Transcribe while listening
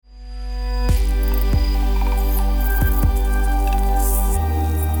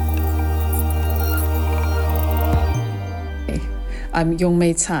I'm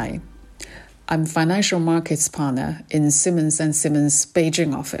Yongmei Cai. I'm Financial Markets Partner in Simmons & Simmons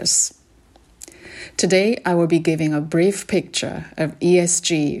Beijing office. Today, I will be giving a brief picture of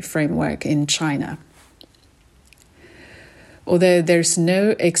ESG framework in China. Although there's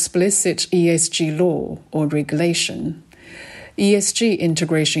no explicit ESG law or regulation, ESG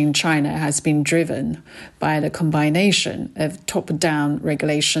integration in China has been driven by the combination of top-down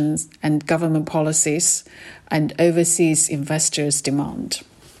regulations and government policies and overseas investors' demand.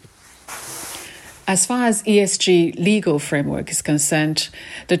 As far as ESG legal framework is concerned,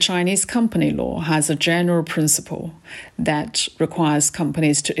 the Chinese company law has a general principle that requires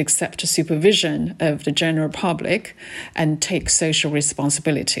companies to accept supervision of the general public and take social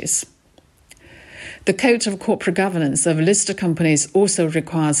responsibilities. The Code of Corporate Governance of listed companies also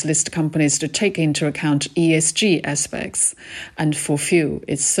requires listed companies to take into account ESG aspects and fulfill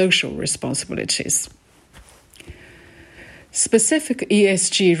its social responsibilities. Specific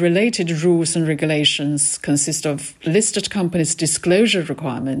ESG-related rules and regulations consist of listed companies' disclosure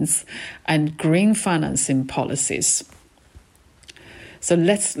requirements and green financing policies. So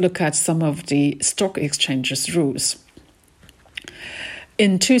let's look at some of the stock exchanges rules.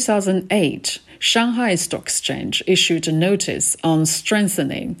 In 2008, Shanghai Stock Exchange issued a notice on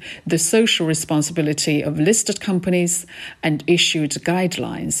strengthening the social responsibility of listed companies and issued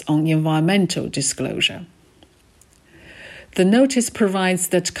guidelines on environmental disclosure. The notice provides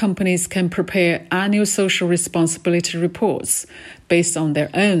that companies can prepare annual social responsibility reports based on their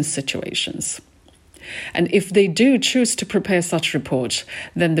own situations. And if they do choose to prepare such report,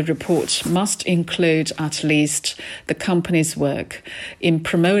 then the report must include at least the company's work in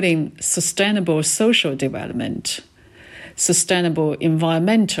promoting sustainable social development, sustainable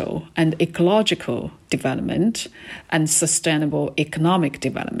environmental and ecological development, and sustainable economic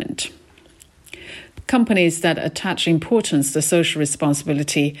development. Companies that attach importance to social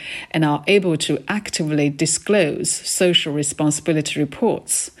responsibility and are able to actively disclose social responsibility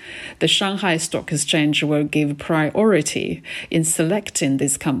reports, the Shanghai Stock Exchange will give priority in selecting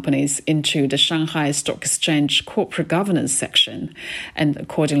these companies into the Shanghai Stock Exchange corporate governance section and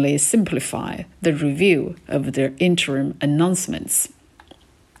accordingly simplify the review of their interim announcements.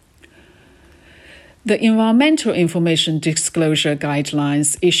 The environmental information disclosure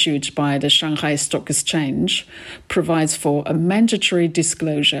guidelines issued by the Shanghai Stock Exchange provides for a mandatory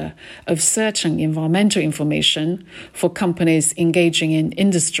disclosure of certain environmental information for companies engaging in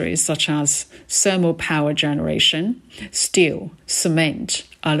industries such as thermal power generation, steel, cement,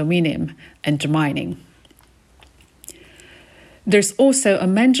 aluminium, and mining. There's also a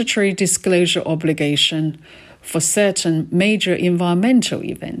mandatory disclosure obligation for certain major environmental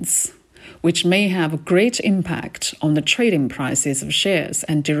events, which may have a great impact on the trading prices of shares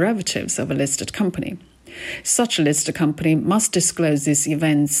and derivatives of a listed company. Such a listed company must disclose these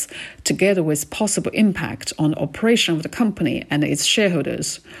events together with possible impact on the operation of the company and its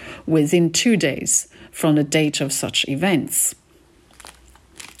shareholders within 2 days from the date of such events.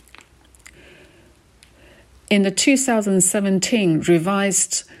 In the 2017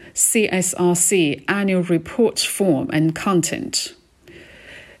 revised CSRC annual report form and content,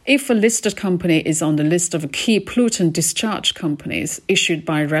 if a listed company is on the list of key pollutant discharge companies issued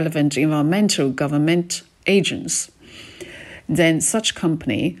by relevant environmental government agents, then such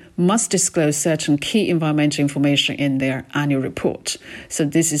company must disclose certain key environmental information in their annual report. So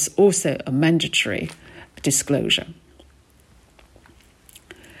this is also a mandatory disclosure.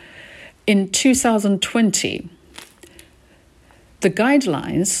 In 2020, the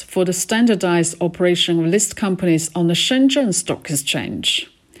guidelines for the standardized operation of listed companies on the Shenzhen Stock Exchange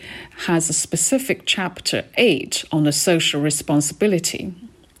has a specific Chapter 8 on the social responsibility.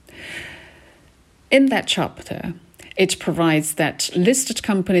 In that chapter, it provides that listed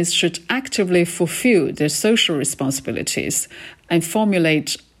companies should actively fulfill their social responsibilities and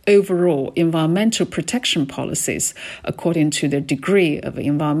formulate overall environmental protection policies according to their degree of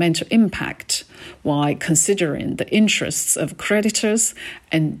environmental impact, while considering the interests of creditors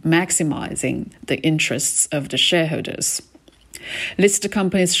and maximizing the interests of the shareholders. Listed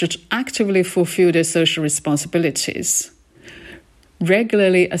companies should actively fulfill their social responsibilities,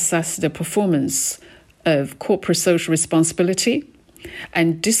 regularly assess the performance of corporate social responsibility,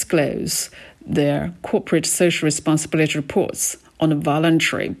 and disclose their corporate social responsibility reports on a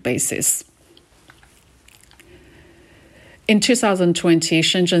voluntary basis. In 2020,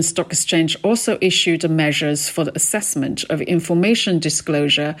 Shenzhen Stock Exchange also issued measures for the assessment of information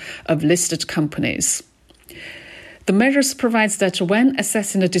disclosure of listed companies. The measures provides that when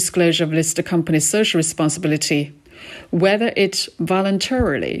assessing the disclosure of listed companies' social responsibility, whether it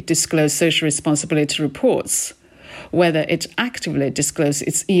voluntarily disclosed social responsibility reports whether it actively discloses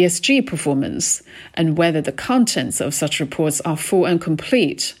its ESG performance, and whether the contents of such reports are full and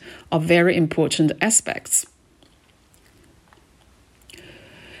complete are very important aspects.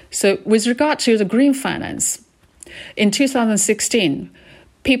 So with regard to the green finance, in 2016,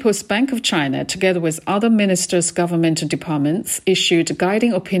 People's Bank of China, together with other ministers' governmental departments, issued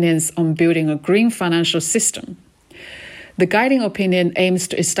guiding opinions on building a green financial system. The guiding opinion aims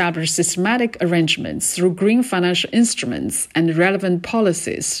to establish systematic arrangements through green financial instruments and relevant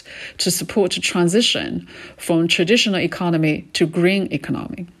policies to support the transition from traditional economy to green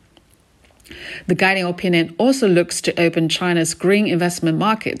economy. The guiding opinion also looks to open China's green investment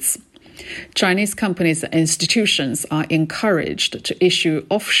markets. Chinese companies and institutions are encouraged to issue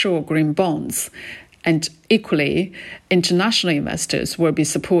offshore green bonds, and equally, international investors will be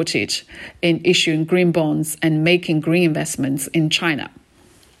supported in issuing green bonds and making green investments in China.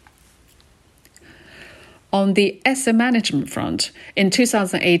 On the asset management front, in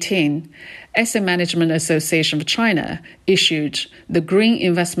 2018, Asset Management Association of China issued the Green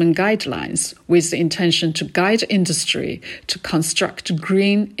Investment Guidelines with the intention to guide industry to construct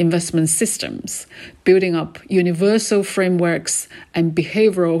green investment systems, building up universal frameworks and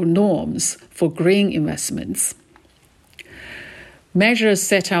behavioral norms for green investments. Measures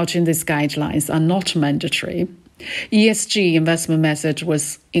set out in these guidelines are not mandatory. ESG investment method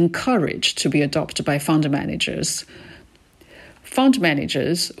was encouraged to be adopted by fund managers. Fund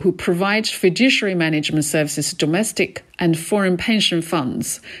managers who provide fiduciary management services to domestic and foreign pension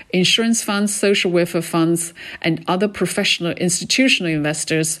funds, insurance funds, social welfare funds, and other professional institutional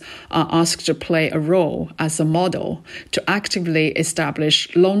investors are asked to play a role as a model to actively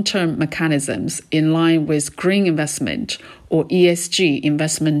establish long-term mechanisms in line with green investment or ESG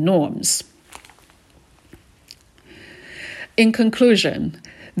investment norms. In conclusion,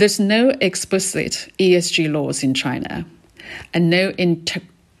 there's no explicit ESG laws in China and no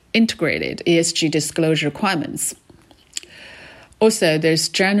integrated ESG disclosure requirements. Also, there's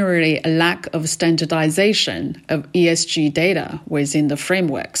generally a lack of standardization of ESG data within the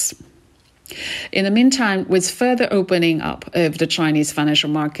frameworks. In the meantime, with further opening up of the Chinese financial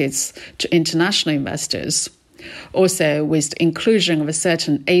markets to international investors, also with the inclusion of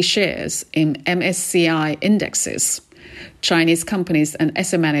certain A shares in MSCI indexes, Chinese companies and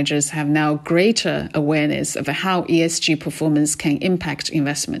asset managers have now greater awareness of how ESG performance can impact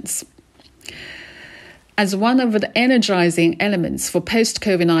investments. As one of the energizing elements for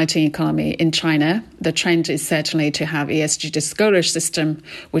post-COVID-19 economy in China, the trend is certainly to have ESG disclosure system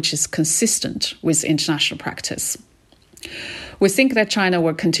which is consistent with international practice. We think that China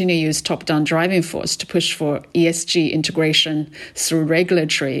will continue to use top-down driving force to push for ESG integration through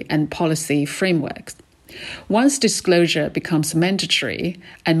regulatory and policy frameworks. Once disclosure becomes mandatory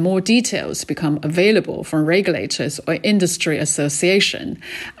and more details become available from regulators or industry association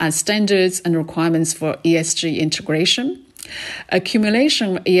as standards and requirements for ESG integration,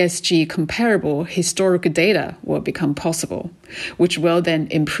 accumulation of ESG comparable historical data will become possible, which will then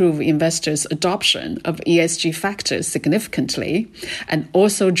improve investors' adoption of ESG factors significantly and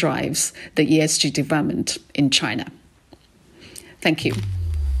also drives the ESG development in China. Thank you.